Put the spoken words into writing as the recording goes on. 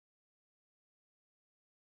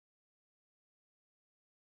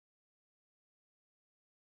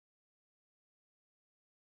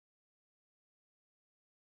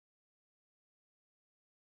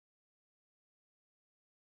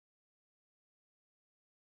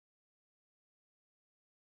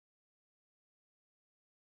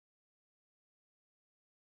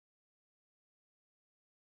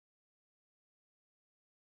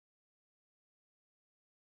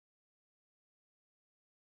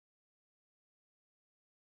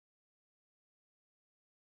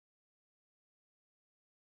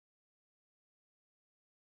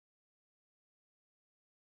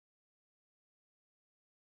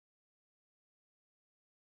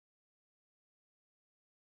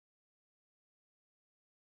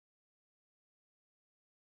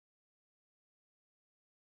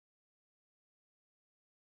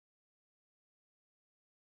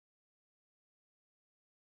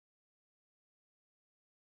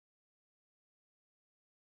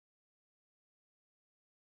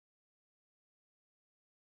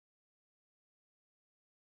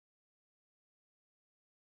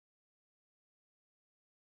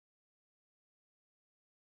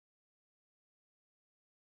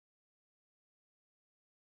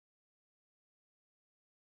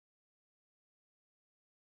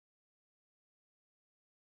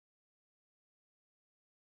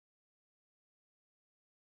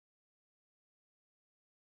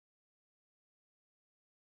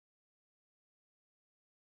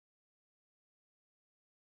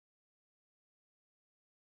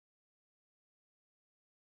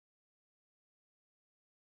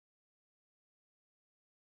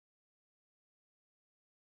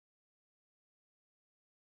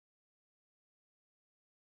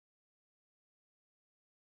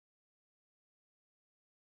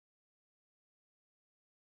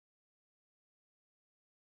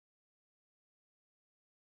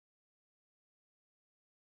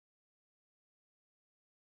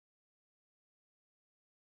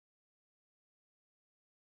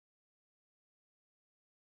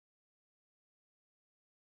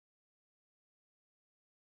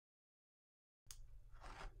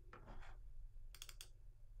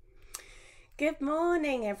Good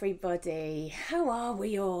morning, everybody. How are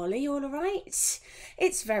we all? Are you all right?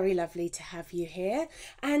 It's very lovely to have you here.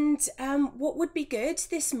 And what would be good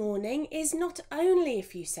this morning is not only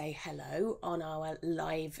if you say hello on our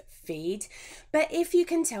live feed, but if you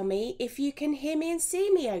can tell me if you can hear me and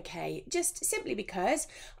see me okay. Just simply because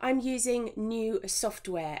I'm using new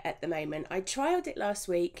software at the moment. I trialed it last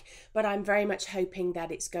week, but I'm very much hoping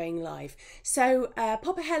that it's going live. So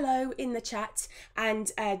pop a hello in the chat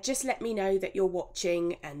and just let me know that you're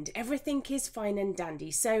watching and everything is fine and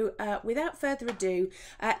dandy. So without further ado,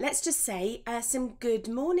 let's just say some good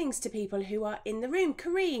mornings to people who are in the room.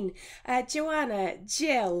 Corrine, Joanna,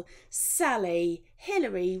 Jill, Sally,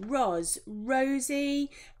 Hilary, Roz,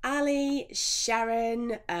 Rosie, Ali,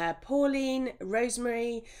 Sharon, Pauline,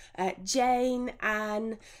 Rosemary, Jane,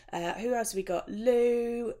 Anne, who else have we got?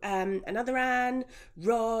 Lou, another Anne,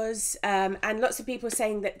 Roz, and lots of people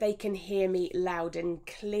saying that they can hear me loud and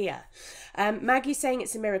clear. Maggie saying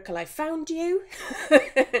it's a miracle I found you. I'm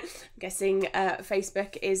guessing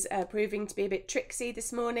Facebook is proving to be a bit tricksy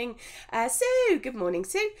this morning. Sue, good morning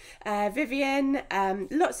Sue. Vivian,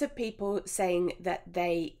 lots of people saying that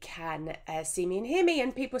they can see me and hear me,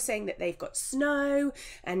 and people saying that they've got snow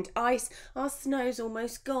and ice. Our snow's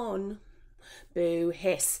almost gone. Boo,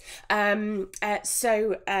 hiss. Yeah,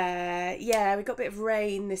 we got a bit of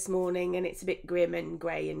rain this morning and it's a bit grim and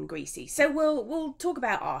grey and greasy. So we'll talk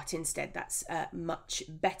about art instead. That's much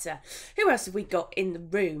better. Who else have we got in the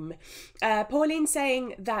room? Pauline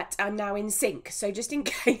saying that I'm now in sync. So just in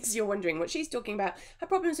case you're wondering what she's talking about, her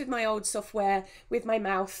problems with my old software, with my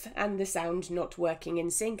mouth and the sound not working in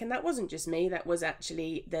sync. And that wasn't just me, that was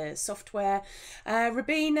actually the software.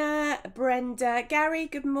 Rabina, Brenda, Gary,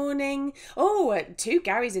 good morning. Oh, two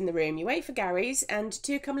Garys in the room. You wait for Garys and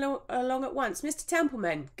two come along at once. Mr.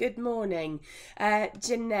 Templeman, good morning.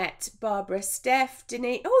 Jeanette, Barbara, Steph,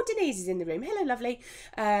 Denise. Oh, Denise is in the room. Hello, lovely.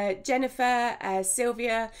 Jennifer,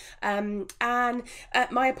 Sylvia, Anne.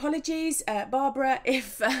 My apologies, Barbara,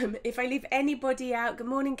 if I leave anybody out. Good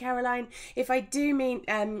morning, Caroline. If I do mean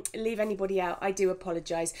leave anybody out, I do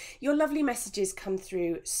apologise. Your lovely messages come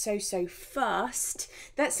through so fast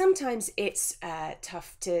that sometimes it's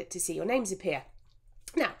tough to see your names appear.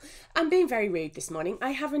 Now, I'm being very rude this morning.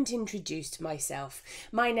 I haven't introduced myself.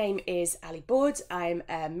 My name is Ali Board. I'm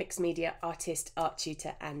a mixed media artist, art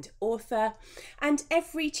tutor and author. And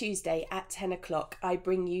every Tuesday at 10 o'clock, I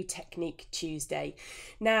bring you Technique Tuesday.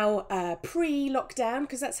 Now, pre-lockdown,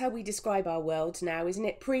 because that's how we describe our world now, isn't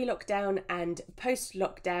it? Pre-lockdown and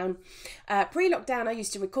post-lockdown. Pre-lockdown, I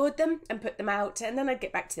used to record them and put them out, and then I'd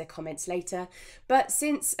get back to their comments later. But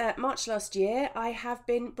since March last year, I have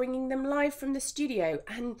been bringing them live from the studio.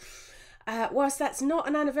 And whilst that's not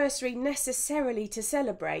an anniversary necessarily to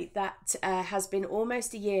celebrate, that has been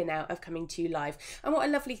almost a year now of coming to you live. And what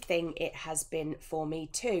a lovely thing it has been for me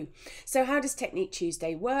too. So how does Technique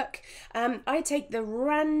Tuesday work? I take the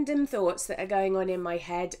random thoughts that are going on in my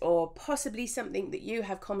head, or possibly something that you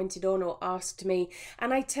have commented on or asked me,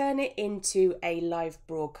 and I turn it into a live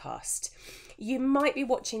broadcast. You might be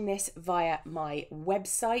watching this via my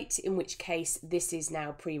website, in which case this is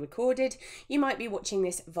now pre-recorded. You might be watching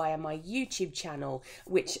this via my YouTube channel,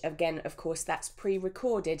 which again, of course, that's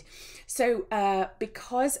pre-recorded. So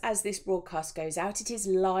because as this broadcast goes out, it is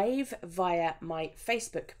live via my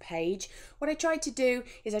Facebook page, what I try to do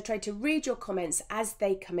is I try to read your comments as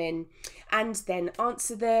they come in and then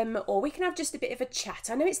answer them, or we can have just a bit of a chat.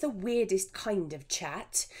 I know it's the weirdest kind of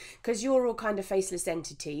chat because you're all kind of faceless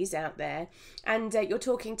entities out there, and you're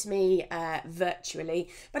talking to me virtually,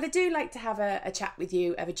 but I do like to have a chat with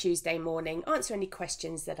you of a Tuesday morning, answer any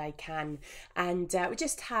questions that I can, and we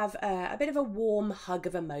just have a bit of a warm hug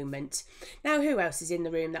of a moment. Now, who else is in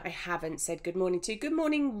the room that I haven't said good morning to? Good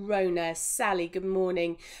morning, Rona, Sally, good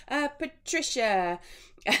morning, Patricia,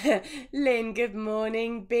 Lynn, good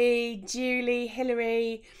morning, B, Julie,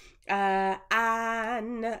 Hilary,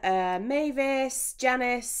 Anne, Mavis,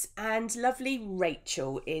 Janice, and lovely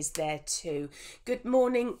Rachel is there too. Good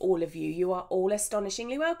morning, all of you. You are all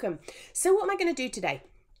astonishingly welcome. So what am I going to do today?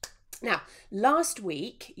 Now, last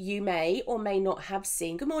week, you may or may not have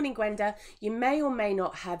seen, good morning, Gwenda, you may or may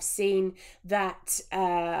not have seen that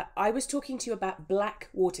I was talking to you about black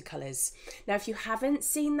watercolours. Now, if you haven't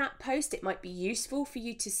seen that post, it might be useful for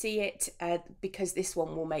you to see it because this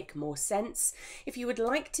one will make more sense. If you would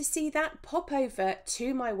like to see that, pop over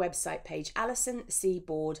to my website page,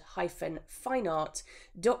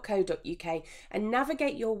 alisonseaboard-fineart.co.uk, and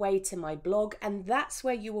navigate your way to my blog, and that's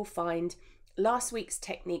where you will find last week's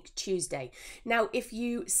Technique Tuesday. Now, if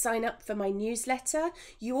you sign up for my newsletter,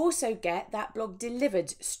 you also get that blog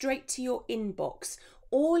delivered straight to your inbox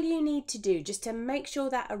all you need to do just to make sure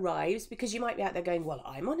that arrives, because you might be out there going, well,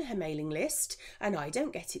 I'm on her mailing list and I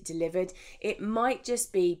don't get it delivered. It might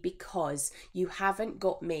just be because you haven't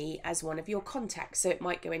got me as one of your contacts, so it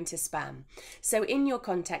might go into spam. So in your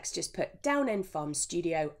contacts, just put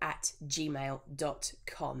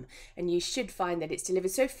downendfarmstudio@gmail.com and you should find that it's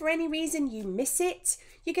delivered. So if for any reason you miss it,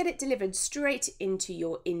 you get it delivered straight into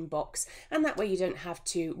your inbox, and that way you don't have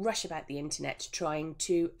to rush about the internet trying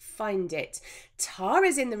to find it.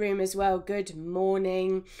 Tara's in the room as well. Good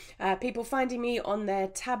morning. People finding me on their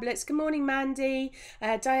tablets. Good morning, Mandy.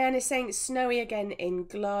 Diane is saying it's snowy again in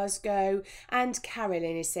Glasgow, and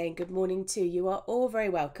Carolyn is saying good morning too. You are all very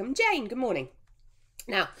welcome. Jane, good morning.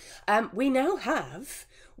 Now, we now have,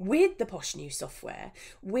 with the Posh New software,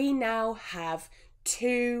 we now have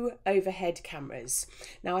 2 overhead cameras.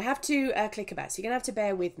 Now I have to click about, so you're gonna have to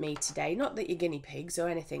bear with me today, not that you're guinea pigs or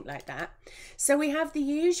anything like that. So we have the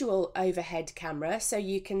usual overhead camera, so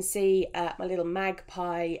you can see my little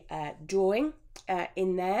Magpie drawing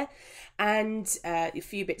in there, and a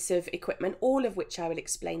few bits of equipment, all of which I will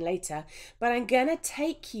explain later. But I'm gonna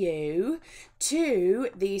take you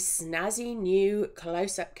to the snazzy new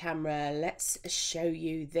close-up camera. Let's show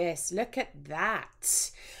you this. Look at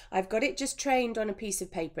that. I've got it just trained on a piece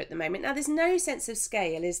of paper at the moment. Now there's no sense of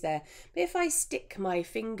scale, is there? But if I stick my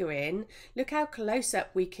finger in, look how close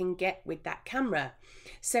up we can get with that camera.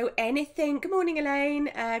 So anything, good morning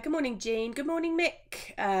Elaine, good morning Jean, good morning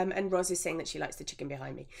Mick, and Roz is saying that she likes the chicken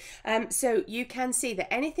behind me. So you can see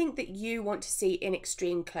that anything that you want to see in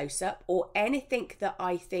extreme close-up, or anything that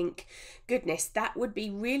I think, goodness, that would be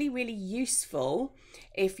really, really useful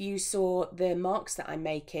if you saw the marks that I'm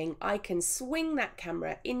making, I can swing that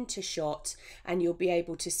camera into shot and you'll be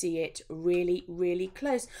able to see it really, really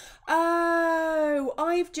close. Oh,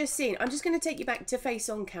 I've just seen, I'm just going to take you back to face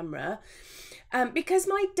on camera. Because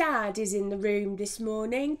my dad is in the room this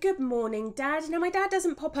morning. Good morning, Dad. Now, my dad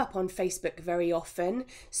doesn't pop up on Facebook very often,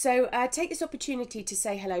 so take this opportunity to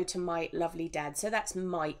say hello to my lovely dad. So that's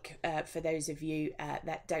Mike, for those of you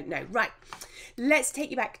that don't know. Right, let's take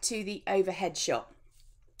you back to the overhead shot.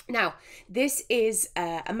 Now, this is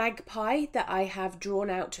a Magpie that I have drawn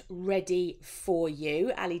out ready for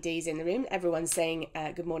you. Ali D's in the room. Everyone's saying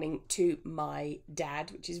good morning to my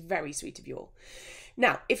dad, which is very sweet of you all.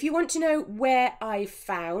 Now, if you want to know where I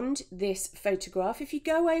found this photograph, if you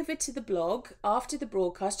go over to the blog after the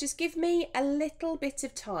broadcast, just give me a little bit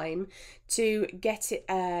of time to get it,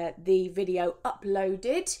 the video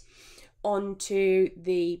uploaded onto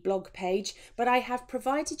the blog page, but I have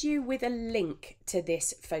provided you with a link to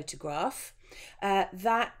this photograph. I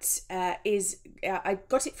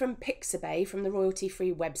got it from Pixabay, from the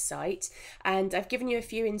royalty-free website, and I've given you a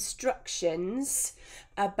few instructions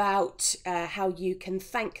about how you can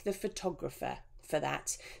thank the photographer for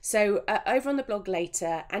that. So over on the blog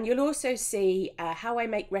later, and you'll also see how I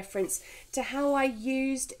make reference to how I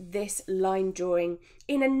used this line drawing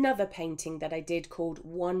in another painting that I did called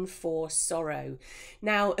One for Sorrow.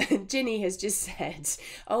 Now, Ginny has just said,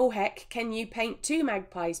 oh heck, can you paint 2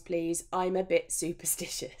 magpies please? I'm a bit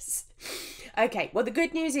superstitious. Okay, well the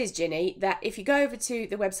good news is, Ginny, that if you go over to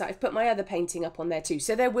the website, I've put my other painting up on there too,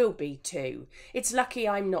 so there will be 2. It's lucky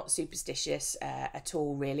I'm not superstitious at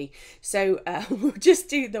all, really. So we'll just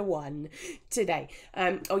do the one today.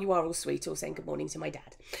 Oh, you are all sweet, all saying good morning to my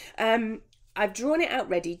dad. I've drawn it out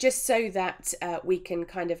ready just so that we can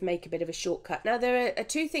kind of make a bit of a shortcut. Now, there are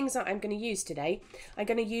 2 things that I'm going to use today. I'm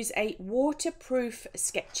going to use a waterproof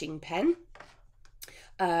sketching pen,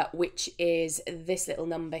 which is this little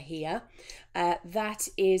number here. That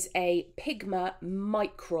is a Pigma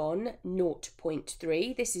Micron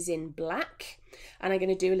 0.3. This is in black, and I'm going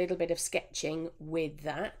to do a little bit of sketching with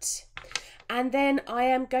that. And then I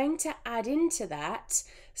am going to add into that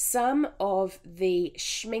some of the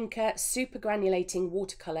Schminker super granulating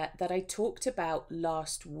watercolour that I talked about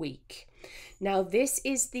last week. Now this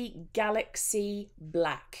is the Galaxy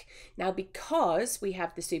Black. Now because we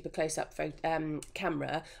have the super close-up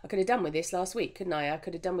camera, I could have done with this last week, couldn't I? I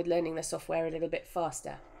could have done with learning the software a little bit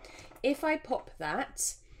faster. If I pop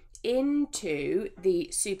that into the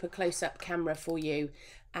super close-up camera for you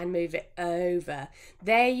and move it over,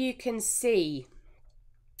 there you can see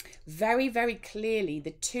very, very clearly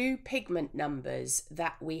the 2 pigment numbers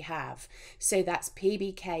that we have. So that's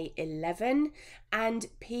PBK 11 and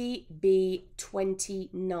PB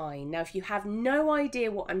 29. Now, if you have no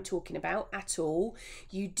idea what I'm talking about at all,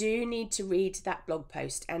 you do need to read that blog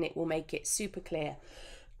post and it will make it super clear.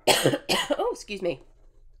 Oh, excuse me.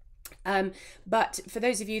 But for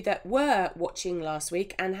those of you that were watching last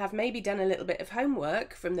week and have maybe done a little bit of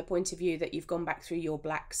homework from the point of view that you've gone back through your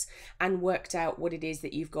blacks and worked out what it is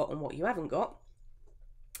that you've got and what you haven't got,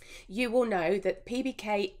 you will know that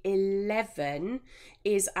PBK 11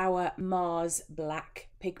 is our Mars black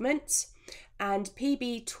pigment, and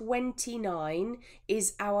PB 29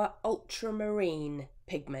 is our ultramarine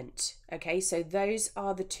pigment. Okay, so those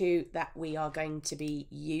are the two that we are going to be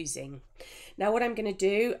using. Now what I'm going to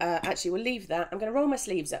do, actually we'll leave that. I'm going to roll my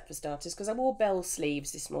sleeves up for starters, because I wore bell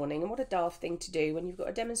sleeves this morning, and what a daft thing to do when you've got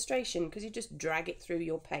a demonstration, because you just drag it through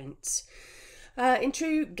your paints. In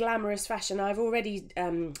true glamorous fashion, I've already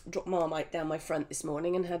dropped Marmite down my front this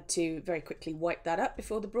morning and had to very quickly wipe that up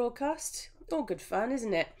before the broadcast. All good fun,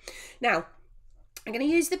 isn't it? Now, I'm going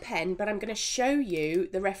to use the pen, but I'm going to show you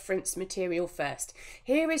the reference material first.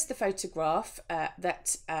 Here is the photograph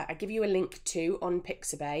that I give you a link to on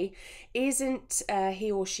Pixabay. Isn't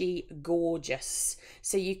he or she gorgeous?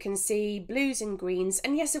 So you can see blues and greens.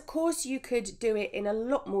 And yes, of course, you could do it in a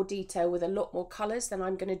lot more detail with a lot more colours than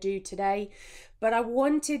I'm going to do today. But I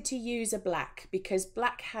wanted to use a black because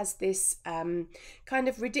black has this kind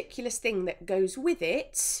of ridiculous thing that goes with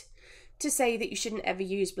it, to say that you shouldn't ever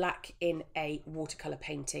use black in a watercolour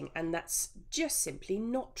painting, and that's just simply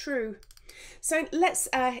not true. So let's,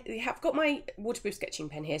 I've got my waterproof sketching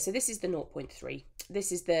pen here. So this is the 0.3.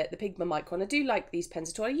 This is the Pigma Micron. I do like these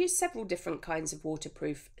pens at all. I use several different kinds of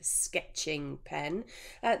waterproof sketching pen.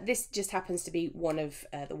 This just happens to be one of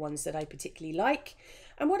the ones that I particularly like.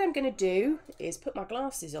 And what I'm going to do is put my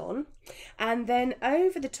glasses on, and then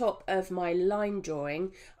over the top of my line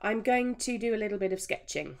drawing, I'm going to do a little bit of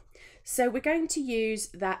sketching. So we're going to use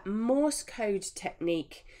that Morse code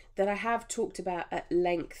technique that I have talked about at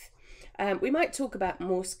length. We might talk about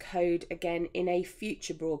Morse code again in a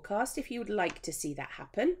future broadcast. If you would like to see that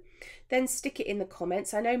happen, then stick it in the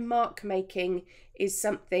comments. I know mark making is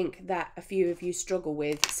something that a few of you struggle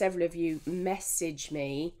with. Several of you message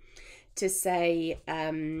me to say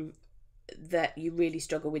that you really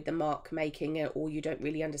struggle with the mark making, or you don't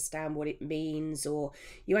really understand what it means, or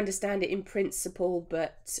you understand it in principle,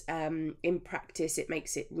 but in practice it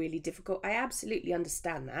makes it really difficult. I absolutely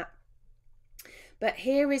understand that. But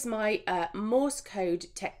here is my Morse code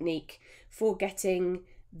technique for getting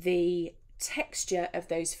the texture of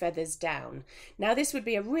those feathers down. Now this would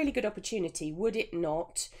be a really good opportunity, would it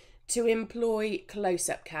not, to employ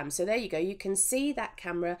close-up cam. So there you go, you can see that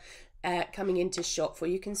camera coming into shot for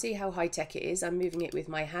you. You can see how high-tech it is. I'm moving it with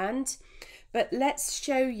my hand. But let's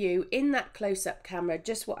show you in that close-up camera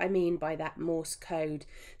just what I mean by that Morse code.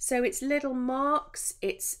 So it's little marks,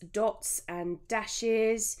 it's dots and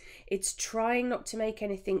dashes, it's trying not to make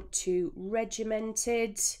anything too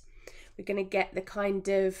regimented. We're going to get the kind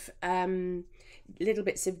of little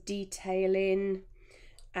bits of detail in,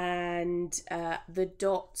 and the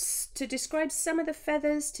dots to describe some of the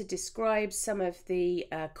feathers, to describe some of the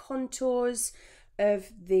contours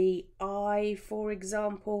of the eye, for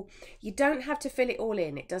example. You don't have to fill it all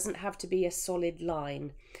in. It doesn't have to be a solid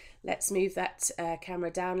line. Let's move that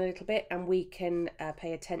camera down a little bit, and we can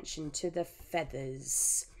pay attention to the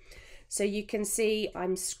feathers. So you can see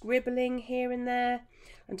I'm scribbling here and there.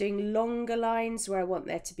 I'm doing longer lines where I want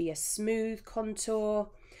there to be a smooth contour.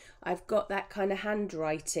 I've got that kind of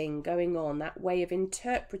handwriting going on, that way of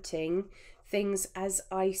interpreting things as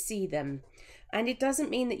I see them. And it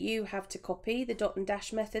doesn't mean that you have to copy the dot and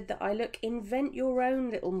dash method that I look. Invent your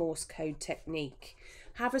own little Morse code technique.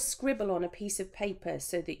 Have a scribble on a piece of paper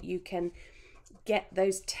so that you can get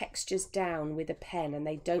those textures down with a pen and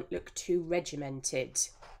they don't look too regimented.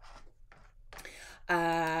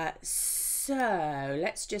 So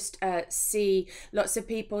let's just see lots of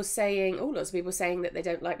people saying, that they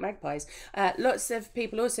don't like magpies. Lots of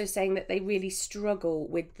people also saying that they really struggle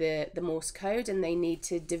with the Morse code and they need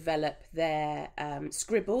to develop their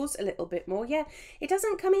scribbles a little bit more. Yeah, it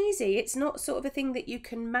doesn't come easy. It's not sort of a thing that you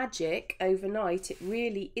can magic overnight. It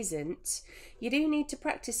really isn't. You do need to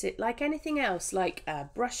practice it like anything else, like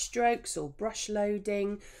brush strokes or brush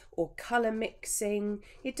loading or colour mixing.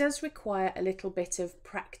 It does require a little bit of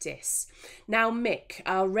practice. Now Mick,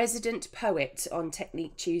 our resident poet on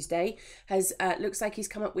Technique Tuesday, has looks like he's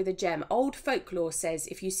come up with a gem. Old folklore says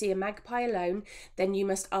if you see a magpie alone, then you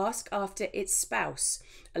must ask after its spouse.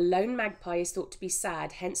 A lone magpie is thought to be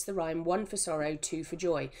sad, hence the rhyme, 1 for sorrow, 2 for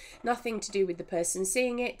joy. Nothing to do with the person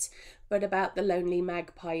seeing it, but about the lonely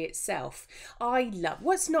magpie itself. I love,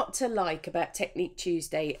 what's not to like about Technique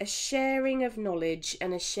Tuesday? A sharing of knowledge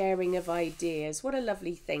and a sharing of ideas. What a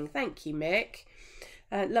lovely thing. Thank you, Mick.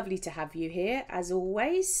 Lovely to have you here, as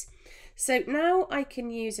always. So now I can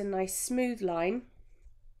use a nice smooth line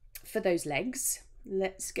for those legs.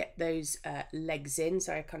 Let's get those legs in.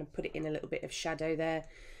 So I kind of put it in a little bit of shadow there.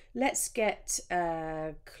 Let's get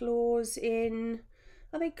claws in.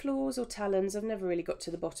 Are they claws or talons? I've never really got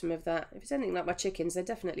to the bottom of that. If it's anything like my chickens, they're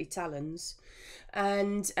definitely talons.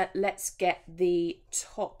 And let's get the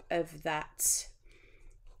top of that.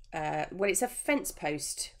 Well, it's a fence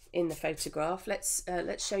post in the photograph. Let's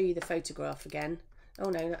show you the photograph again. Oh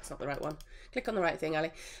no, that's not the right one. Click on the right thing,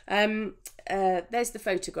 Ali. There's the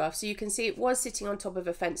photograph. So you can see it was sitting on top of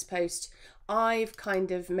a fence post. I've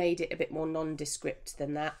kind of made it a bit more nondescript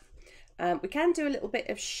than that. We can do a little bit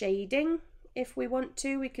of shading if we want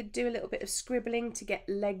to. We could do a little bit of scribbling to get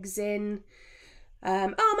legs in.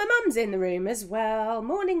 Oh, my mum's in the room as well.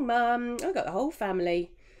 Morning, mum. I've got the whole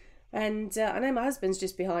family. And I know my husband's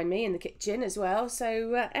just behind me in the kitchen as well.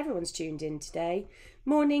 So everyone's tuned in today.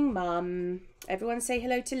 Morning, mum. Everyone say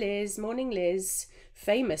hello to Liz. Morning, Liz.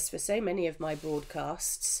 Famous for so many of my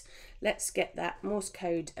broadcasts. Let's get that Morse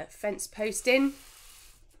code fence post in.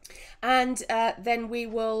 And then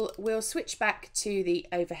we'll switch back to the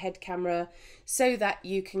overhead camera so that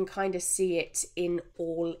you can kind of see it in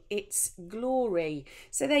all its glory.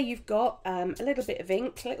 So there you've got a little bit of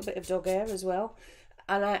ink, a little bit of dog hair as well.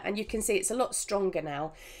 And you can see it's a lot stronger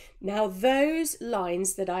now. Now those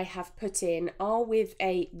lines that I have put in are with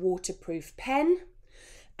a waterproof pen.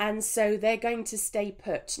 And so they're going to stay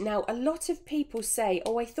put. Now, a lot of people say,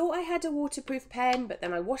 oh, I thought I had a waterproof pen, but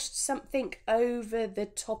then I washed something over the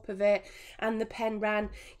top of it and the pen ran.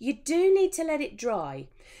 You do need to let it dry.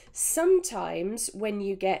 Sometimes when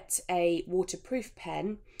you get a waterproof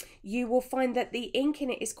pen, you will find that the ink in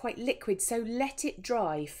it is quite liquid. So let it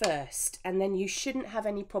dry first, and then you shouldn't have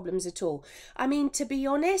any problems at all. I mean, to be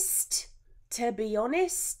honest,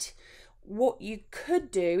 what you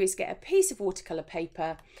could do is get a piece of watercolour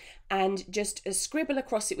paper and just scribble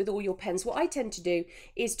across it with all your pens. What I tend to do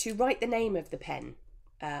is to write the name of the pen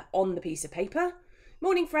on the piece of paper.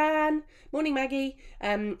 Morning, Fran. Morning, Maggie.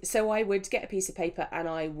 So I would get a piece of paper and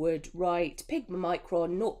I would write Pigma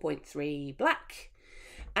Micron 0.3 black.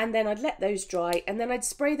 And then I'd let those dry, and then I'd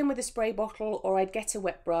spray them with a spray bottle, or I'd get a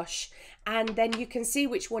wet brush, and then you can see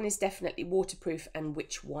which one is definitely waterproof and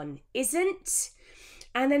which one isn't.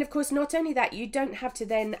 And then, of course, not only that, you don't have to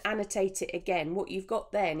then annotate it again. What you've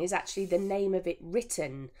got then is actually the name of it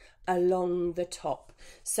written along the top.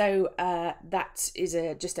 So that is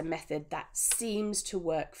just a method that seems to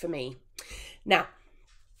work for me. Now,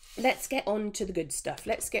 let's get on to the good stuff.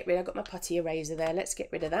 Let's get rid, I've got my putty eraser there. Let's get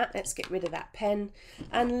rid of that. Let's get rid of that pen,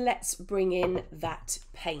 and let's bring in that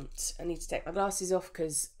paint. I need to take my glasses off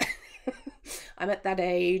because I'm at that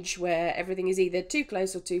age where everything is either too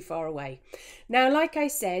close or too far away. Now, like I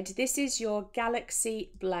said, this is your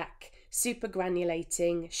Galaxy Black Super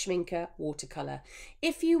Granulating Schminker Watercolour.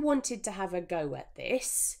 If you wanted to have a go at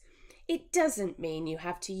this, it doesn't mean you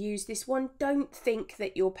have to use this one. Don't think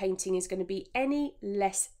that your painting is going to be any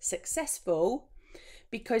less successful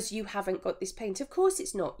because you haven't got this paint. Of course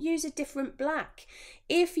it's not. Use a different black.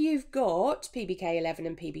 If you've got PBK 11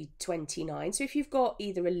 and PB 29, so if you've got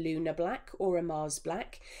either a Lunar black or a Mars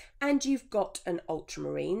black, and you've got an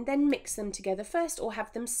ultramarine, then mix them together first, or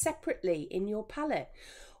have them separately in your palette.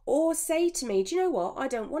 Or say to me, do you know what, I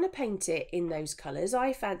don't want to paint it in those colours.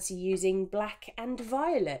 I fancy using black and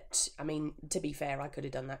violet. I mean, to be fair, I could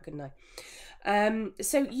have done that, couldn't I?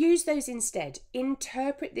 So use those instead.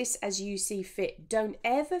 Interpret this as you see fit. Don't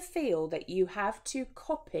ever feel that you have to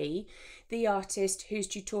copy the artist whose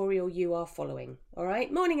tutorial you are following. All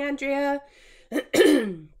right. Morning, Andrea.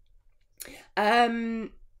 So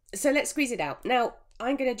let's squeeze it out. Now,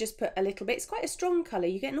 I'm going to just put a little bit. It's quite a strong colour.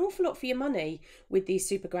 You get an awful lot for your money with these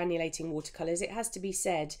super granulating watercolours. It has to be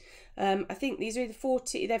said. I think these are they're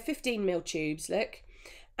 15mm tubes, look.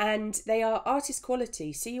 And they are artist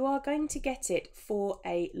quality, so you are going to get it for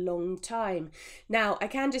a long time. Now, I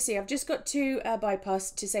can just see, I've just got to bypass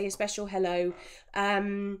to say a special hello.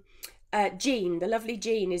 Jean, the lovely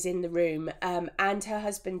Jean, is in the room, and her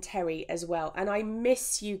husband Terry as well. And I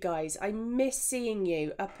miss you guys. I miss seeing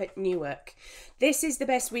you up at Newark. This is the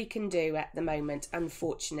best we can do at the moment,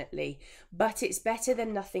 unfortunately. But it's better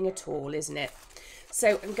than nothing at all, isn't it?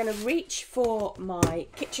 So I'm going to reach for my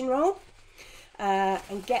kitchen roll.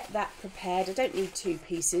 And get that prepared. I don't need two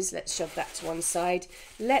pieces. Let's shove that to one side.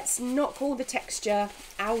 Let's knock all the texture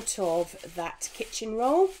out of that kitchen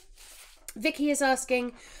roll. Vicky is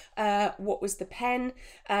asking what was the pen.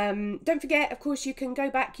 Don't forget, of course, you can go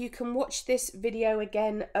back, you can watch this video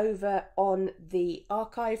again over on the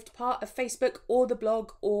archived part of Facebook or the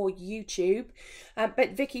blog or YouTube.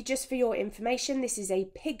 But Vicky, just for your information, this is a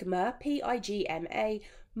Pigma, P-I-G-M-A,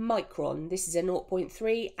 Micron. This is a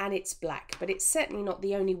 0.3 and it's black, but it's certainly not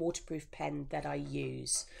the only waterproof pen that I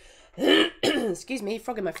use. Excuse me,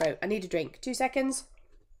 frog in my throat. I need a drink. 2 seconds.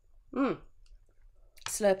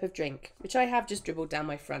 slurp of drink, which I have just dribbled down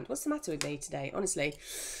my front. What's the matter with me today, honestly?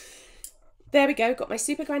 There we go, got my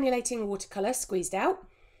super granulating watercolour squeezed out.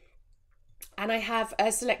 And I have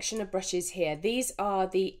a selection of brushes here. These are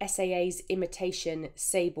the SAA's Imitation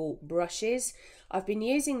Sable brushes. I've been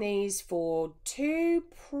using these for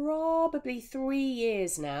probably 3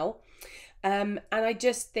 years now. And I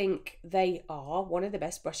just think they are one of the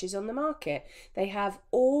best brushes on the market. They have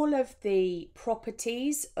all of the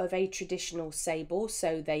properties of a traditional sable,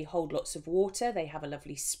 so they hold lots of water, they have a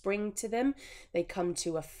lovely spring to them, they come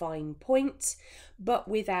to a fine point, but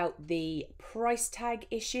without the price tag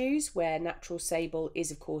issues, where natural sable is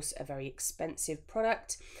of course a very expensive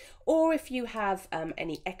product, or if you have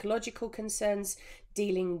any ecological concerns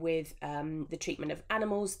dealing with the treatment of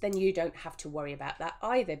animals, then you don't have to worry about that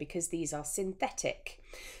either, because these are synthetic.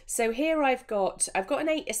 So here I've got an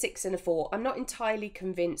 8, a 6 and a 4. I'm not entirely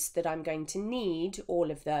convinced that I'm going to need all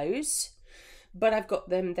of those, but I've got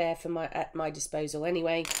them there at my disposal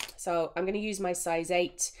anyway. So I'm going to use my size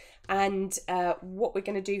 8, and what we're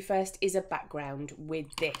going to do first is a background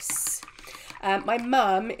with this. My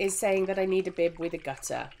mum is saying that I need a bib with a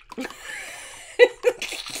gutter.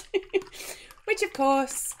 Which of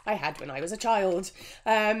course I had when I was a child.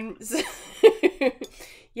 So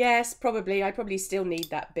yes, probably. I probably still need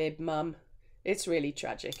that bib, Mum. It's really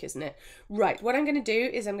tragic, isn't it? Right, what I'm going to do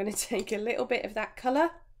is I'm going to take a little bit of that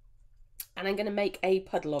colour and I'm going to make a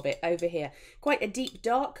puddle of it over here. Quite a deep,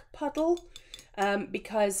 dark puddle,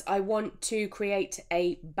 because I want to create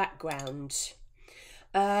a background.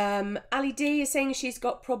 Ali D is saying she's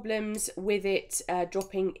got problems with it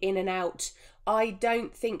dropping in and out. I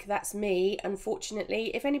don't think that's me,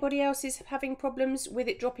 unfortunately. If anybody else is having problems with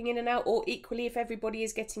it dropping in and out, or equally if everybody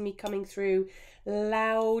is getting me coming through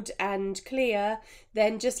loud and clear,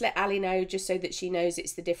 then just let Ali know, just so that she knows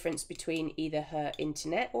it's the difference between either her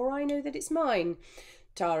internet or I know that it's mine.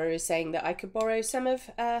 Tara is saying that I could borrow some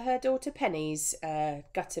of her daughter Penny's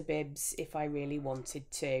gutter bibs if I really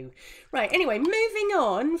wanted to. Right, anyway, moving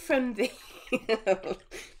on from the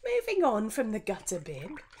gutter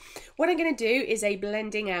bib, what I'm going to do is a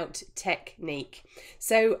blending out technique.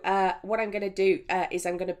 So what I'm going to do is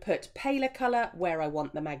I'm going to put paler colour where I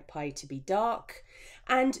want the Magpie to be dark,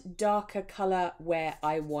 and darker colour where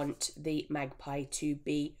I want the Magpie to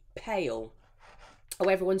be pale. Oh,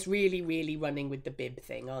 everyone's really, really running with the bib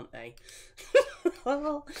thing, aren't they?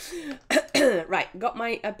 Right, got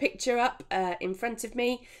my picture up in front of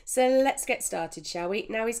me. So let's get started, shall we?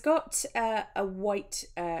 Now, he's got a white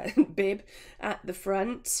bib at the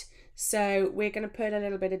front. So we're going to put a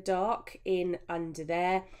little bit of dark in under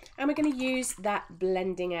there. And we're going to use that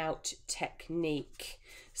blending out technique.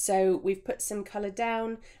 So we've put some colour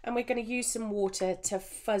down and we're going to use some water to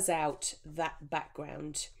fuzz out that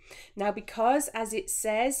background. Now, because as it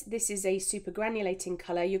says, this is a super granulating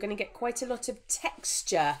colour, you're going to get quite a lot of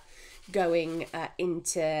texture going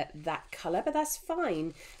into that colour, but that's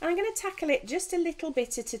fine. And I'm going to tackle it just a little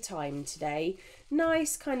bit at a time today.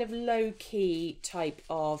 Nice kind of low-key type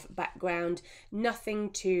of background, nothing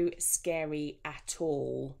too scary at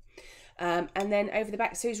all. And then over the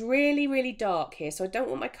back, so it's really, really dark here, so I don't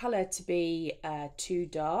want my colour to be too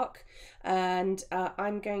dark. And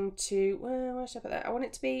I'm going to, well, where should I put that? I want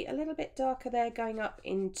it to be a little bit darker there, going up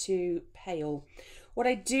into pale. What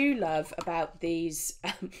I do love about these,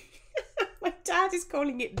 my dad is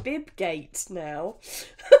calling it Bibgate now.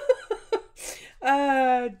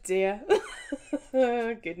 Oh dear.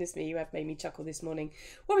 Oh, goodness me, you have made me chuckle this morning.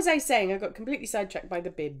 What was I saying? I got completely sidetracked by the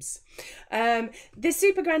bibs. The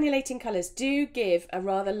super granulating colours do give a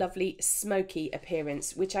rather lovely smoky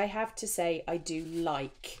appearance, which I have to say I do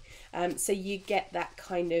like. So you get that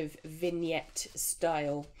kind of vignette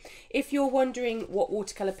style. If you're wondering what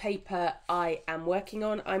watercolour paper I am working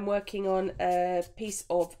on, I'm working on a piece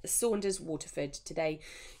of Saunders Waterford today.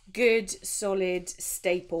 Good, solid,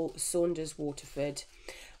 staple Saunders Waterford.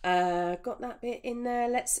 Got that bit in there.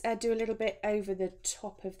 Let's do a little bit over the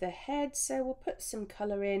top of the head. So we'll put some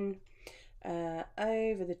colour in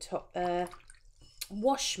over the top there.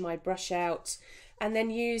 Wash my brush out and then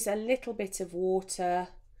use a little bit of water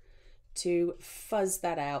to fuzz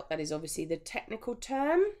that out. That is obviously the technical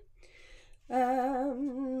term.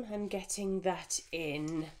 And getting that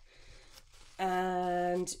in.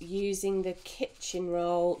 And using the kitchen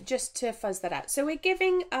roll just to fuzz that out. So we're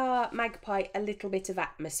giving our Magpie a little bit of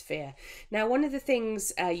atmosphere. Now, one of the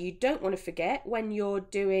things you don't want to forget when you're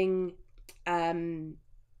doing a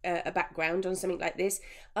background on something like this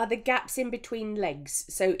are the gaps in between legs.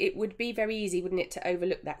 So it would be very easy, wouldn't it, to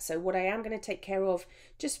overlook that. So what I am going to take care of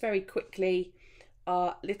just very quickly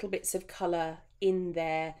are little bits of colour in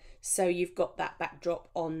there so you've got that backdrop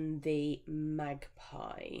on the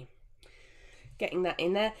Magpie. Getting that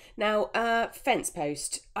in there. Now, fence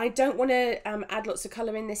post. I don't want to add lots of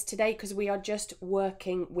colour in this today because we are just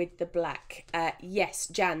working with the black. Yes,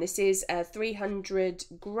 Jan, this is a 300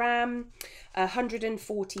 gram,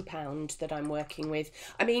 £140 that I'm working with.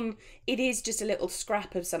 I mean, it is just a little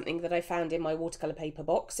scrap of something that I found in my watercolour paper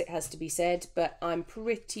box, it has to be said, but I'm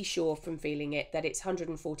pretty sure from feeling it that it's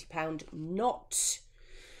 £140, not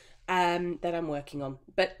that I'm working on.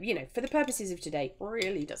 But, you know, for the purposes of today,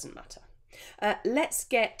 really doesn't matter. Let's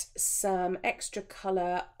get some extra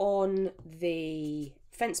colour on the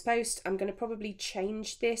fence post. I'm going to probably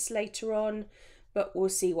change this later on, but we'll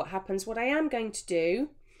see what happens. What I am going to do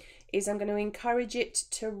is I'm going to encourage it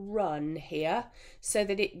to run here so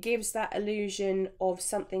that it gives that illusion of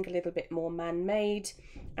something a little bit more man-made,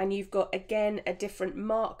 and you've got again a different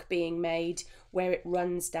mark being made where it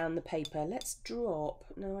runs down the paper. Let's drop,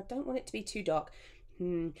 no, I don't want it to be too dark.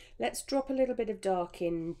 Let's drop a little bit of dark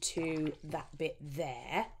into that bit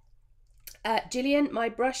there. Gillian, my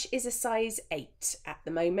brush is a size 8 at the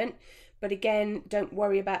moment, but again, don't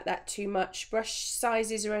worry about that too much. Brush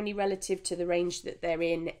sizes are only relative to the range that they're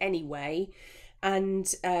in anyway,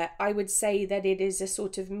 and I would say that it is a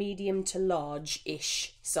sort of medium to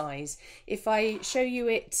large-ish size. If I show you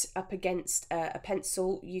it up against a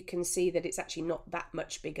pencil, you can see that it's actually not that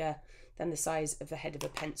much bigger than the size of the head of a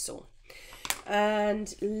pencil.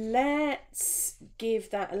 And let's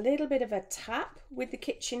give that a little bit of a tap with the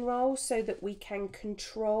kitchen roll so that we can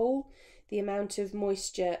control the amount of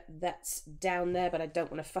moisture that's down there, but I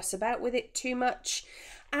don't want to fuss about with it too much.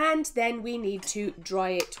 And then we need to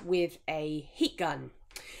dry it with a heat gun.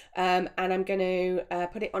 And I'm going to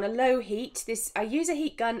put it on a low heat. I use a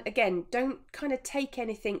heat gun, again, don't kind of take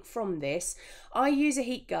anything from this. I use a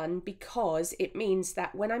heat gun because it means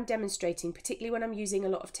that when I'm demonstrating, particularly when I'm using a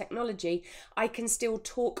lot of technology, I can still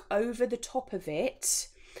talk over the top of it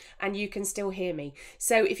and you can still hear me.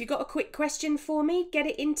 So if you've got a quick question for me, get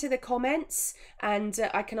it into the comments and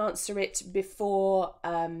I can answer it before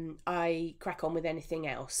I crack on with anything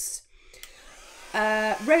else.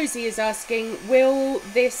 Rosie is asking, will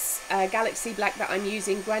this Galaxy Black that I'm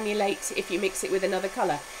using granulate if you mix it with another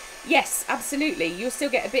colour? Yes, absolutely. You'll still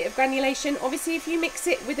get a bit of granulation. Obviously, if you mix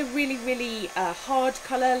it with a really, really hard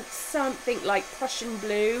colour, something like Prussian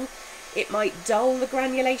blue, it might dull the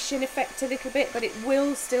granulation effect a little bit, but it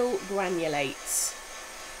will still granulate.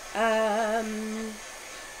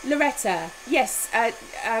 Loretta, yes,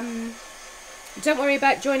 don't worry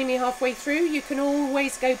about joining me halfway through. You can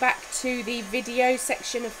always go back to the video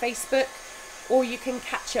section of Facebook, or you can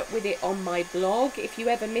catch up with it on my blog if you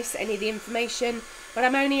ever miss any of the information. But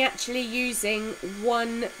I'm only actually using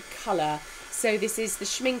one colour. So this is the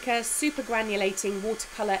Schminke Super Granulating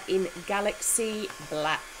Watercolour in Galaxy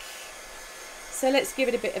Black. So let's give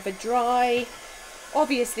it a bit of a dry.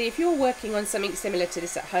 Obviously, if you're working on something similar to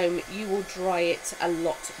this at home, you will dry it a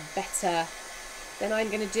lot better than I'm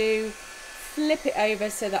going to do. Flip it over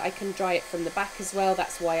so that I can dry it from the back as well.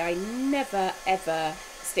 That's why I never ever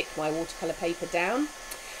stick my watercolour paper down.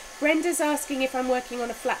 Brenda's asking if I'm working on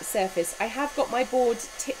a flat surface. I have got my board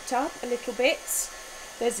tipped up a little bit.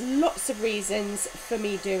 There's lots of reasons for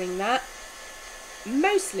me doing that.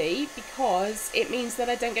 Mostly because it means that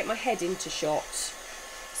I don't get my head into shot.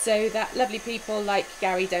 So that lovely people like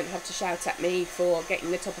Gary don't have to shout at me for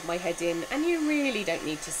getting the top of my head in. And you really don't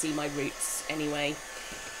need to see my roots anyway.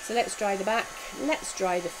 So let's dry the back, let's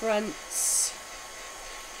dry the front.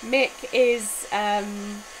 Mick is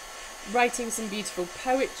writing some beautiful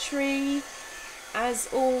poetry, as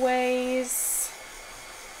always.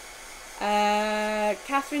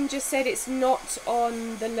 Catherine just said it's not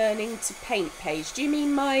on the Learning to Paint page. Do you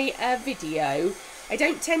mean my video? I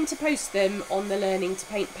don't tend to post them on the Learning to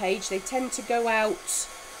Paint page. They tend to go out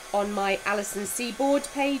on my Alison Seaboard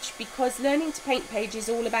page, because Learning to Paint page is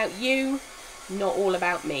all about you, not all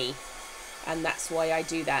about me, and that's why I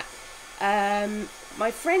do that.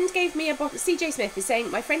 My friend gave me a bottle. CJ Smith is saying,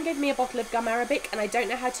 my friend gave me a bottle of gum arabic and I don't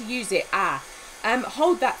know how to use it.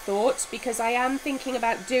 Hold that thought, because I am thinking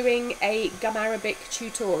about doing a gum arabic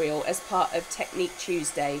tutorial as part of Technique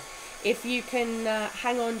Tuesday. If you can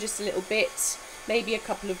hang on just a little bit, maybe a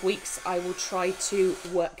couple of weeks, I will try to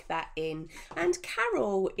work that in. And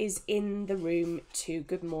Carol is in the room too.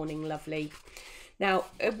 Good morning, lovely. Now,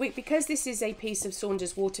 because this is a piece of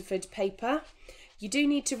Saunders Waterford paper, you do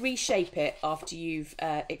need to reshape it after you've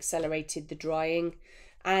accelerated the drying.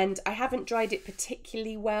 And I haven't dried it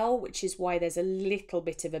particularly well, which is why there's a little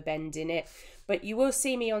bit of a bend in it. But you will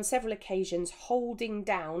see me on several occasions holding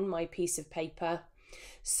down my piece of paper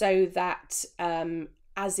so that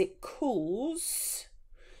as it cools,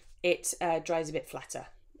 it dries a bit flatter.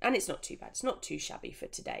 And it's not too bad. It's not too shabby for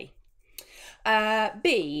today.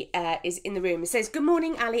 B is in the room. It says, good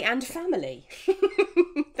morning, Ali and family.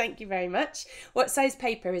 Thank you very much. What size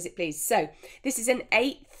paper is it, please? So this is an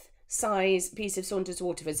 1/8 size piece of Saunders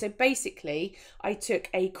Waterford. So basically I took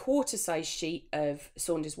a 1/4 size sheet of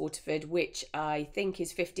Saunders Waterford, which I think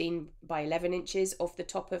is 15 by 11 inches off the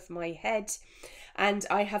top of my head, and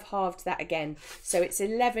I have halved that again, so it's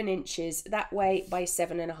 11 inches that way by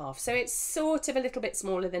 7.5, so it's sort of a little bit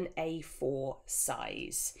smaller than A4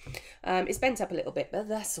 size. It's bent up a little bit, but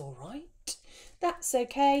that's all right. That's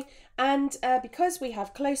okay. And because we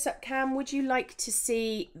have close-up cam, would you like to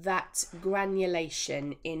see that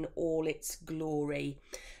granulation in all its glory?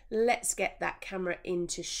 Let's get that camera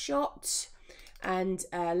into shot, and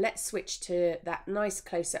let's switch to that nice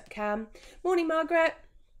close-up cam. Morning, Margaret.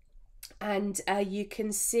 And you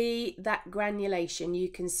can see that granulation. You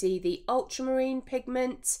can see the ultramarine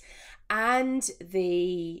pigment and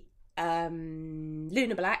the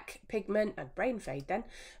lunar black pigment and brain fade then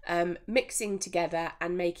mixing together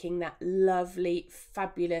and making that lovely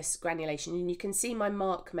fabulous granulation. And you can see my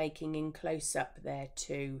mark making in close up there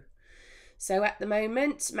too. So at the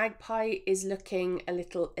moment Magpie is looking a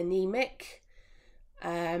little anemic,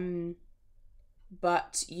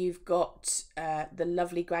 but you've got the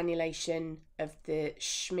lovely granulation of the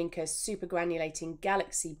Schminker super granulating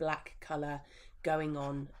galaxy black colour going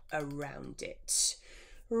on around it.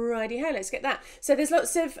 Righty-ho, let's get that. So there's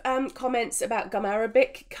lots of comments about gum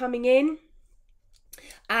arabic coming in.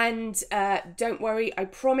 And don't worry, I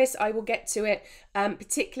promise I will get to it.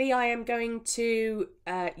 Particularly, I am going to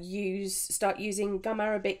start using gum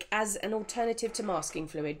arabic as an alternative to masking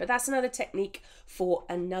fluid, but that's another technique for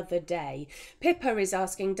another day. Pippa is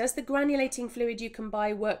asking, does the granulating fluid you can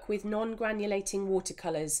buy work with non-granulating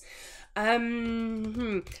watercolours? How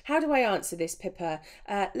do I answer this, Pippa?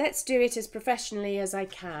 Let's do it as professionally as I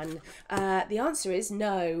can. The answer is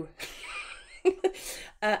no.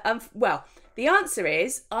 Well, the answer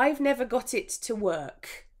is I've never got it to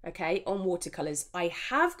work, okay, on watercolours. I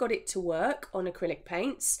have got it to work on acrylic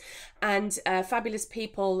paints, and fabulous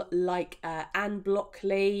people like Anne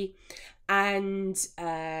Blockley and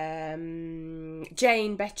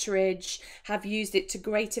Jane Betteridge have used it to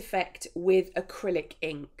great effect with acrylic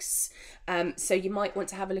inks. So you might want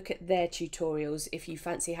to have a look at their tutorials if you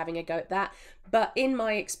fancy having a go at that. But in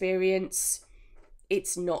my experience,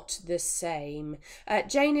 it's not the same.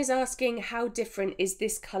 Jane is asking, how different is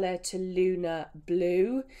this colour to Lunar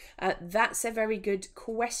Blue? That's a very good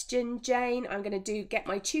question, Jane. I'm going to get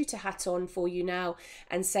my tutor hat on for you now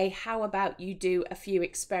and say, how about you do a few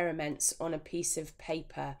experiments on a piece of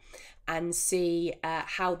paper and see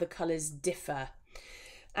how the colours differ.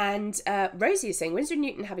 And Rosie is saying, Winsor &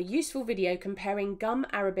 Newton have a useful video comparing gum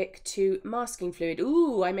arabic to masking fluid.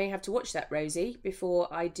 Ooh, I may have to watch that, Rosie, before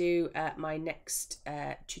I do my next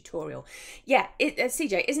tutorial. Yeah,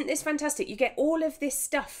 CJ, isn't this fantastic? You get all of this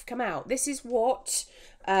stuff come out. This is what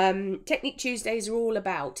Technique Tuesdays are all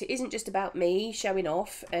about. It isn't just about me showing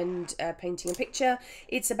off and painting a picture.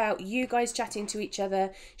 It's about you guys chatting to each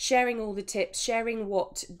other, sharing all the tips, sharing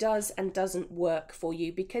what does and doesn't work for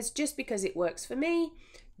you, because just because it works for me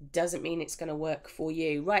doesn't mean it's going to work for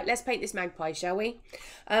you. Right, let's paint this magpie, shall we?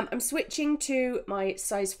 I'm switching to my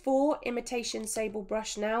size 4 imitation sable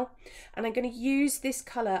brush now, and I'm going to use this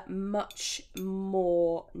colour much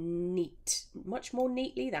more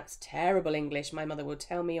neatly. That's terrible English. My mother will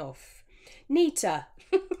tell me off. Neater.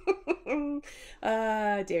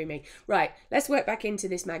 Dearie me. Right, let's work back into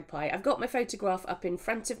this magpie. I've got my photograph up in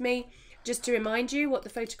front of me just to remind you what the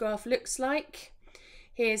photograph looks like.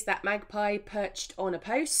 Here's that magpie perched on a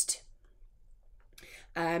post.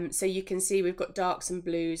 So you can see we've got darks and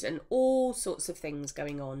blues and all sorts of things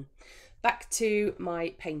going on. Back to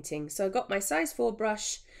my painting. So I've got my size 4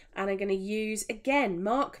 brush and I'm going to use, again,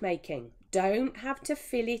 mark making. Don't have to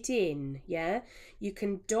fill it in, yeah? You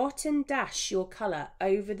can dot and dash your colour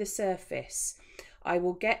over the surface. I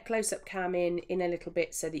will get close-up cam in a little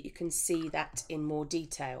bit so that you can see that in more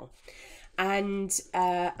detail. And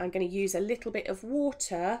I'm going to use a little bit of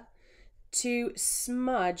water to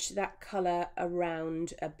smudge that colour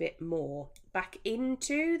around a bit more. Back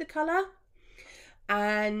into the colour.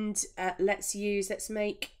 And let's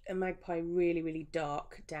make a magpie really, really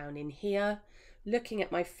dark down in here. Looking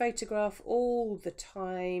at my photograph all the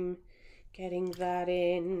time. Getting that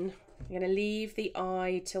in. I'm going to leave the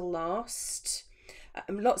eye till last.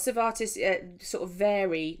 Lots of artists sort of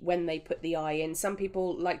vary when they put the eye in. Some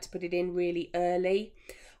people like to put it in really early.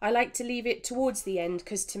 I like to leave it towards the end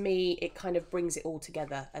because to me it kind of brings it all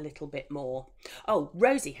together a little bit more. Oh,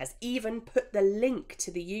 Rosie has even put the link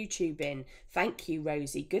to the YouTube in. Thank you,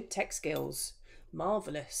 Rosie. Good tech skills.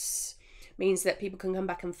 Marvellous. Means that people can come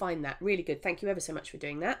back and find that. Really good. Thank you ever so much for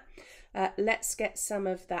doing that. Let's get some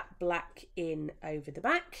of that black in over the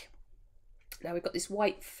back. Now we've got this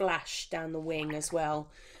white flash down the wing as well,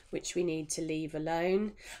 which we need to leave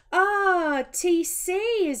alone. Ah, TC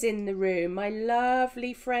is in the room, my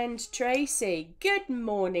lovely friend Tracy. Good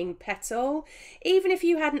morning, Petal. Even if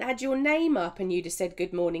you hadn't had your name up and you'd have said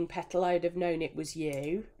good morning, Petal, I would have known it was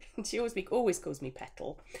you. She always calls me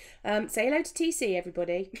Petal. Say hello to TC,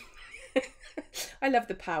 everybody. I love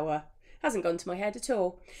the power. Hasn't gone to my head at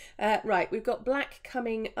all. Right, we've got black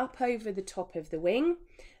coming up over the top of the wing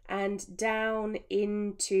and down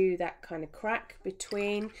into that kind of crack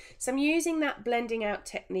between. So I'm using that blending out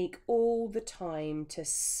technique all the time to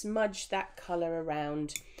smudge that colour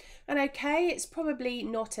around. And okay, it's probably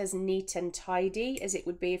not as neat and tidy as it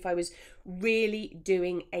would be if I was really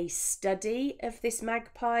doing a study of this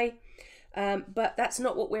Magpie. But that's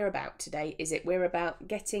not what we're about today, is it? We're about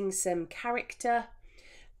getting some character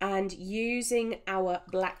and using our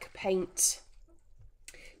black paint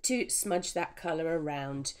to smudge that colour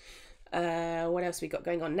around. What else we got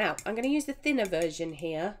going on? Now, I'm going to use the thinner version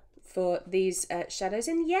here for these shadows.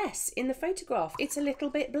 And yes, in the photograph, it's a little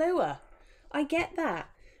bit bluer. I get that.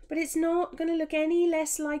 But it's not going to look any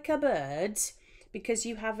less like a bird because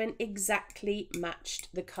you haven't exactly matched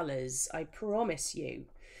the colours, I promise you.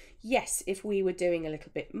 Yes, if we were doing a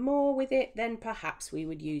little bit more with it, then perhaps we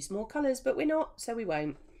would use more colours, but we're not, so we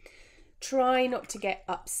won't. Try not to get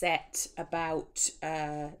upset about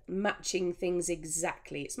matching things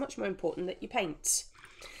exactly. It's much more important that you paint.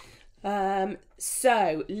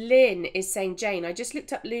 So Lynn is saying, Jane, I just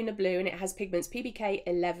looked up Lunar Blue and it has pigments PBK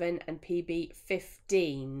 11 and PB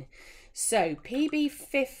 15. So PB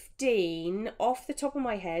 15 off the top of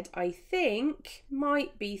my head, I think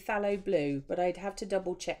might be Phthalo Blue, but I'd have to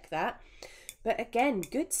double check that. But again,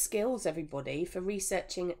 good skills, everybody, for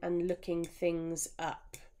researching and looking things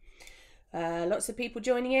up. Lots of people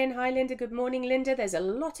joining in. Hi, Linda. Good morning, Linda. There's a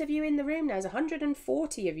lot of you in the room now. There's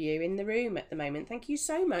 140 of you in the room at the moment. Thank you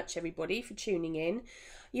so much, everybody, for tuning in.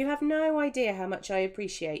 You have no idea how much I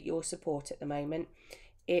appreciate your support at the moment.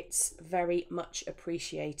 It's very much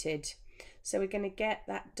appreciated. So we're going to get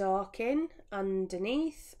that dark in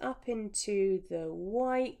underneath, up into the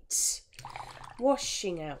white,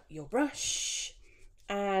 washing out your brush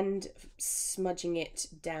and smudging it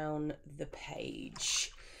down the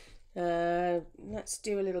page. Let's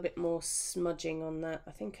do a little bit more smudging on that.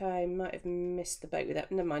 I think I might have missed the boat with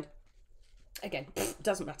that. Never mind. Again,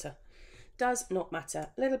 doesn't matter. Does not matter.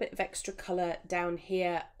 A little bit of extra colour down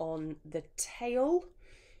here on the tail.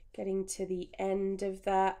 Getting to the end of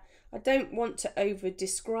that. I don't want to over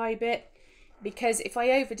describe it because if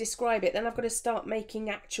I over describe it, then I've got to start making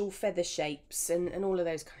actual feather shapes and all of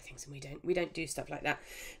those kind of things, and we don't do stuff like that.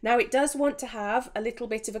 Now it does want to have a little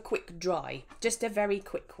bit of a quick dry, just a very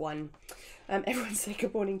quick one. Everyone say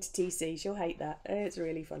good morning to TC. She'll hate that. It's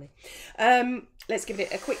really funny. Let's give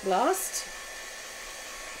it a quick blast,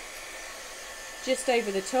 just over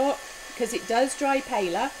the top, because it does dry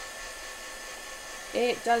paler.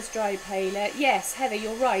 It does dry paler. Yes, Heather,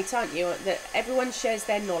 you're right, aren't you? That everyone shares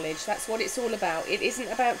their knowledge. That's what it's all about. It isn't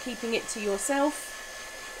about keeping it to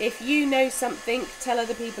yourself. If you know something, tell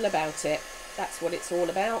other people about it. That's what it's all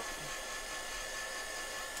about.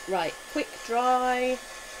 Right, quick dry.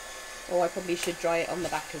 Oh, I probably should dry it on the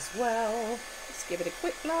back as well. Let's give it a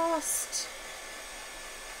quick blast.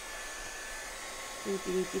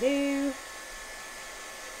 Doo-doo-doo-doo.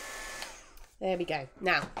 There we go.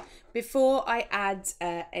 Now, before I add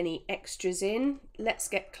any extras in, let's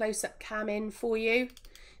get close-up cam in for you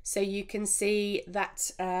so you can see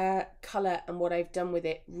that colour and what I've done with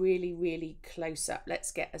it really, really close up.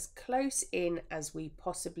 Let's get as close in as we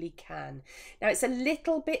possibly can. Now, it's a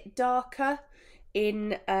little bit darker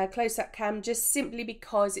in close-up cam just simply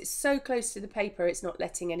because it's so close to the paper, it's not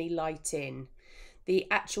letting any light in. The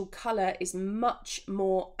actual colour is much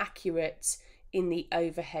more accurate in the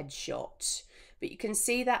overhead shot. But you can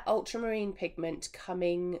see that ultramarine pigment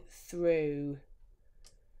coming through.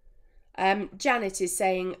 Janet is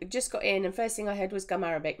saying, just got in and first thing I heard was gum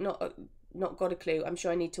arabic. Not got a clue. I'm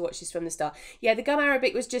sure I need to watch this from the start. Yeah, the gum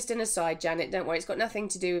arabic was just an aside, Janet. Don't worry. It's got nothing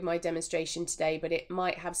to do with my demonstration today, but it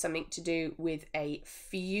might have something to do with a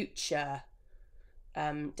future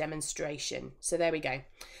demonstration. So there we go.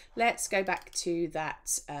 Let's go back to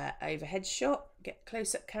that overhead shot, get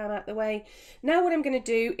close-up cam out the way. Now what I'm going to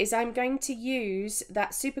do is I'm going to use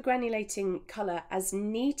that super granulating colour as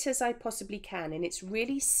neat as I possibly can, and it's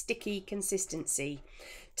really sticky consistency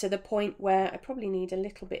to the point where I probably need a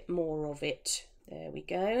little bit more of it. There we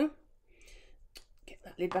go. Get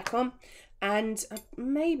that lid back on. And I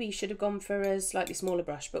maybe should have gone for a slightly smaller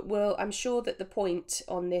brush, but I'm sure that the point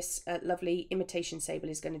on this lovely imitation sable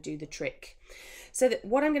is going to do the trick. So that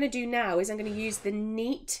what I'm going to do now is I'm going to use the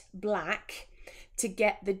neat black to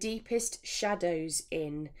get the deepest shadows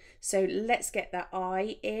in. So let's get that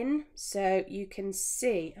eye in so you can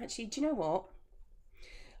see. Actually, do you know what?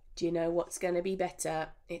 Do you know what's going to be better?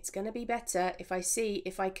 It's going to be better if I see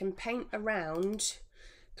if I can paint around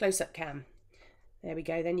close-up cam. There we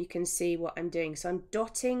go, then you can see what I'm doing. So I'm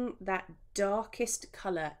dotting that darkest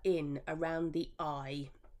colour in around the eye.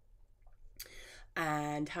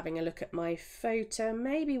 And having a look at my photo,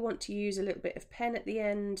 maybe want to use a little bit of pen at the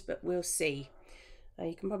end, but we'll see.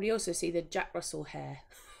 You can probably also see the Jack Russell hair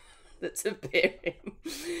that's appearing.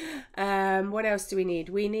 What else do we need?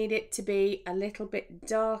 We need it to be a little bit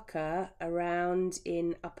darker around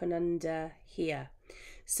in up and under here.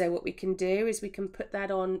 So what we can do is we can put that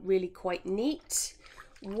on really quite neat,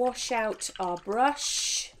 wash out our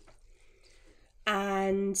brush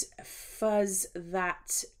and fuzz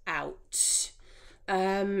that out.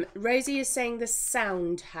 Rosie is saying the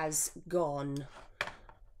sound has gone.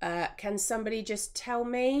 Can somebody just tell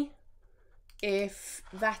me if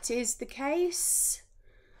that is the case?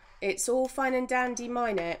 It's all fine and dandy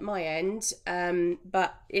my end,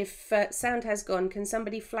 but if sound has gone, can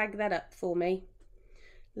somebody flag that up for me?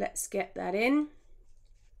 Let's get that in.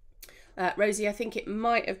 Rosie, I think it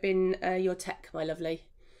might have been your tech, my lovely.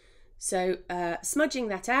 So smudging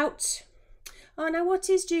that out. Oh, now what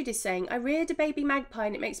is Judith saying? I reared a baby magpie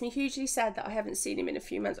and it makes me hugely sad that I haven't seen him in a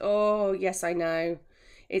few months. Oh, yes, I know.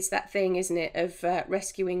 It's that thing, isn't it, of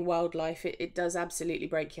rescuing wildlife. It does absolutely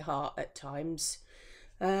break your heart at times.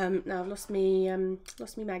 Now I've lost me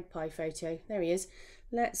magpie photo. There he is.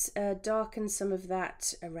 Let's darken some of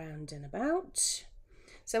that around and about.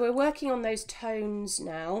 So we're working on those tones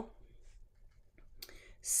now,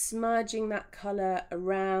 smudging that colour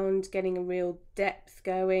around, getting a real depth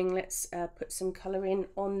going. Let's put some colour in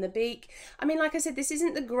on the beak. I mean, like I said, this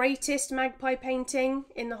isn't the greatest magpie painting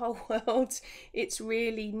in the whole world. It's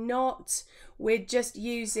really not. We're just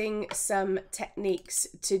using some techniques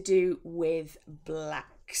to do with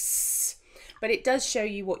blacks. But it does show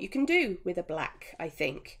you what you can do with a black, I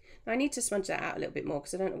think. I need to smudge that out a little bit more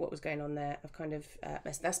because I don't know what was going on there. I've kind of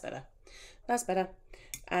messed. That's better. That's better.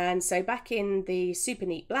 And so back in the super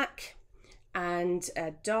neat black and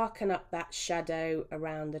darken up that shadow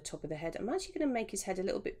around the top of the head. I'm actually going to make his head a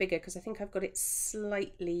little bit bigger because I think I've got it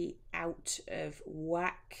slightly out of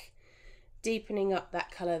whack. Deepening up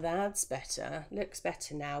that colour. That's better. Looks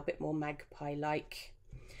better now. A bit more magpie-like.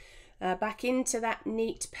 Back into that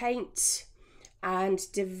neat paint.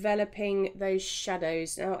 And developing those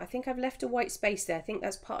shadows. Now, I think I've left a white space there. I think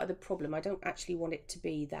that's part of the problem. I don't actually want it to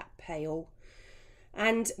be that pale.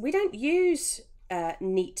 And we don't use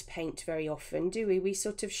neat paint very often, do we? We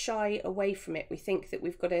sort of shy away from it. We think that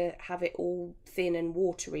we've got to have it all thin and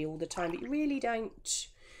watery all the time, but you really don't.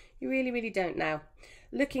 You really, really don't now.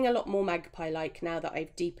 Looking a lot more magpie-like now that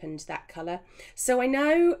I've deepened that colour. So I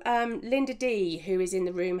know Linda D, who is in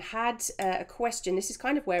the room, had a question. This is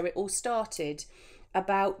kind of where it all started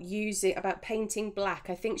about painting black.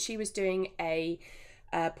 I think she was doing a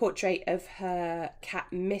portrait of her cat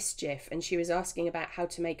Mischief, and she was asking about how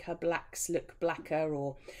to make her blacks look blacker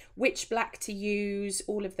or which black to use,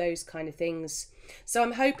 all of those kind of things. So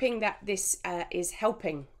I'm hoping that this is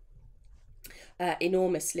helping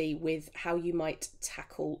enormously with how you might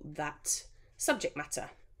tackle that subject matter.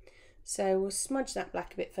 So we'll smudge that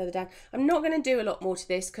black a bit further down. I'm not going to do a lot more to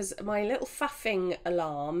this because my little faffing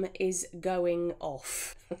alarm is going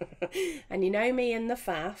off. And you know me and the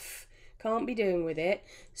faff, can't be doing with it.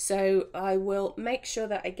 So I will make sure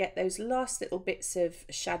that I get those last little bits of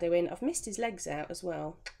shadow in. I've missed his legs out as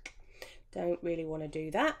well. Don't really want to do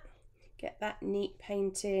that. Get that neat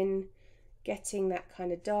paint in. Getting that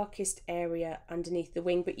kind of darkest area underneath the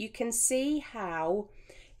wing, but you can see how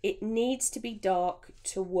it needs to be dark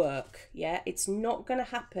to work. Yeah, it's not going to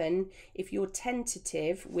happen if you're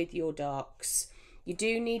tentative with your darks. You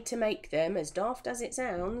do need to make them, as daft as it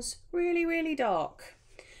sounds, really, really dark.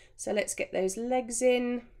 So let's get those legs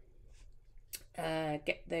in,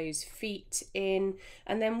 get those feet in,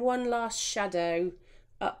 and then one last shadow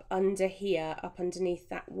up under here, up underneath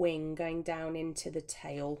that wing, going down into the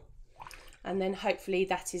tail. And then hopefully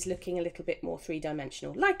that is looking a little bit more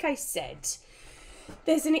three-dimensional. Like I said,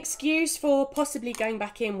 there's an excuse for possibly going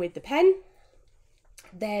back in with the pen.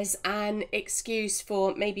 There's an excuse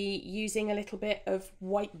for maybe using a little bit of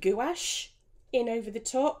white gouache in over the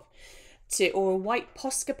top, or a white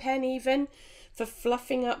Posca pen even, for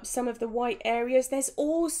fluffing up some of the white areas. There's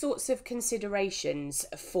all sorts of considerations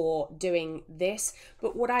for doing this,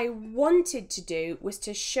 but what I wanted to do was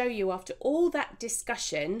to show you, after all that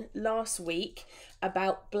discussion last week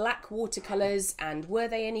about black watercolours and were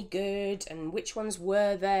they any good and which ones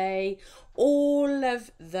were they, all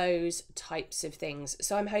of those types of things.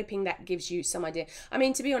 So I'm hoping that gives you some idea. I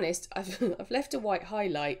mean, to be honest, I've left a white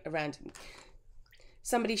highlight around.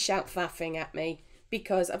 Somebody shout faffing at me,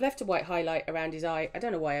 because I've left a white highlight around his eye. I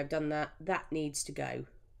don't know why I've done that. That needs to go,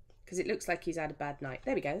 because it looks like he's had a bad night.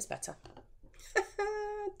 There we go, that's better.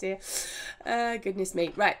 Dear. Goodness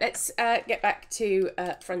me. Right, let's get back to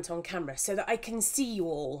front on camera so that I can see you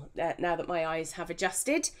all now that my eyes have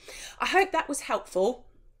adjusted. I hope that was helpful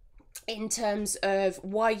in terms of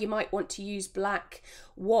why you might want to use black,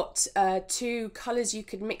 what two colours you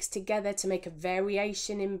could mix together to make a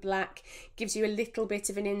variation in black. Gives you a little bit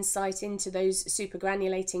of an insight into those super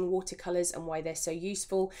granulating watercolours and why they're so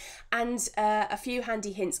useful, and a few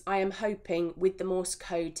handy hints, I am hoping, with the Morse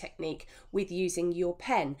code technique with using your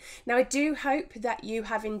pen. Now, I do hope that you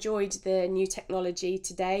have enjoyed the new technology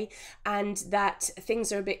today and that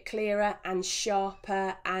things are a bit clearer and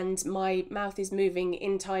sharper and my mouth is moving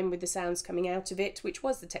in time with the sounds coming out of it, which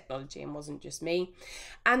was the technology and wasn't just me.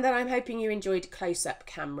 And then I'm hoping you enjoyed close-up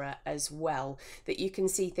camera as well, that you can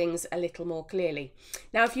see things a little more clearly.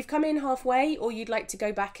 Now, if you've come in halfway or you'd like to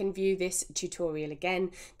go back and view this tutorial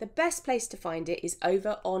again, the best place to find it is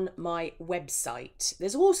over on my website.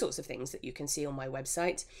 There's all sorts of things that you can see on my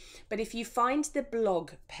website, but if you find the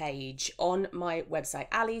blog page on my website,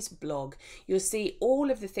 Ali's blog, you'll see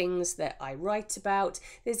all of the things that I write about.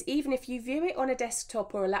 There's even, if you view it on a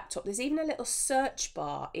desktop or a laptop, there's even a little search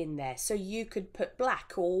bar in there, so you could put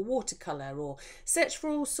black or watercolour or search for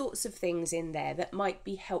all sorts of things in there that might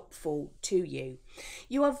be helpful to you.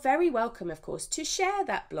 You are very welcome, of course, to share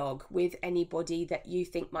that blog with anybody that you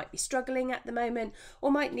think might be struggling at the moment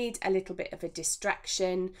or might need a little bit of a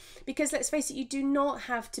distraction, because let's face it, you do not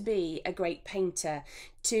have to be a great painter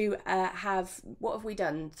to have, what have we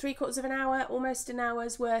done, 3/4 of an hour, almost an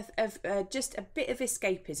hour's worth of just a bit of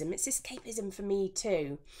escapism. It's escapism for me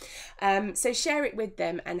too. So share it with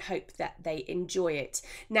them and hope that they enjoy it.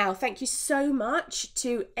 Now, thank you so much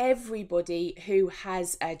to everybody who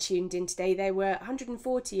has tuned in today. There were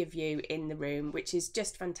 140 of you in the room, which is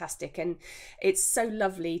just fantastic, and it's so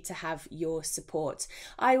lovely to have your support.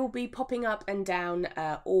 I will be popping up and down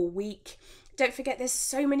all week. Don't forget, there's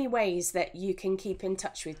so many ways that you can keep in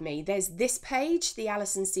touch with me. There's this page, the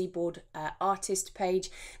Alison Seaboard artist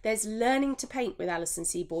page. There's Learning to Paint with Alison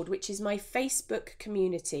Seaboard, which is my Facebook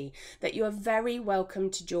community that you are very welcome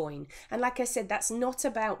to join. And like I said, that's not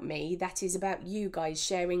about me. That is about you guys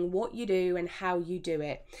sharing what you do and how you do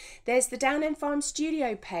it. There's the Down End Farm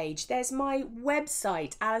Studio page. There's my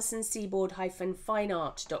website,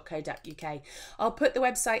 alisonseaboard-fineart.co.uk. I'll put the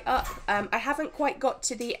website up. I haven't quite got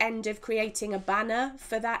to the end of creating a banner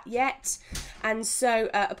for that yet, and so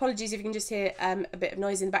apologies if you can just hear a bit of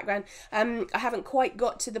noise in the background. I haven't quite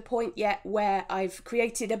got to the point yet where I've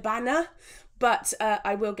created a banner, but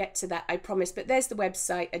I will get to that, I promise. But there's the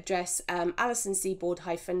website address,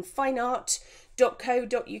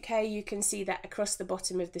 alisonseaboard-fineart.co.uk. You can see that across the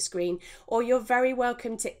bottom of the screen, or you're very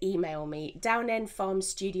welcome to email me,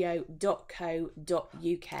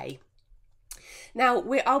 downendfarmstudio.co.uk. Now,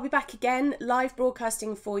 I'll be back again, live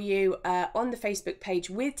broadcasting for you on the Facebook page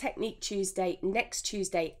with Technique Tuesday next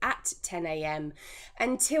Tuesday at 10 AM.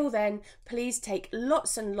 Until then, please take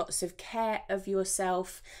lots and lots of care of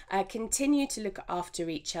yourself, continue to look after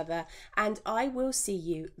each other, and I will see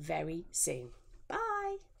you very soon.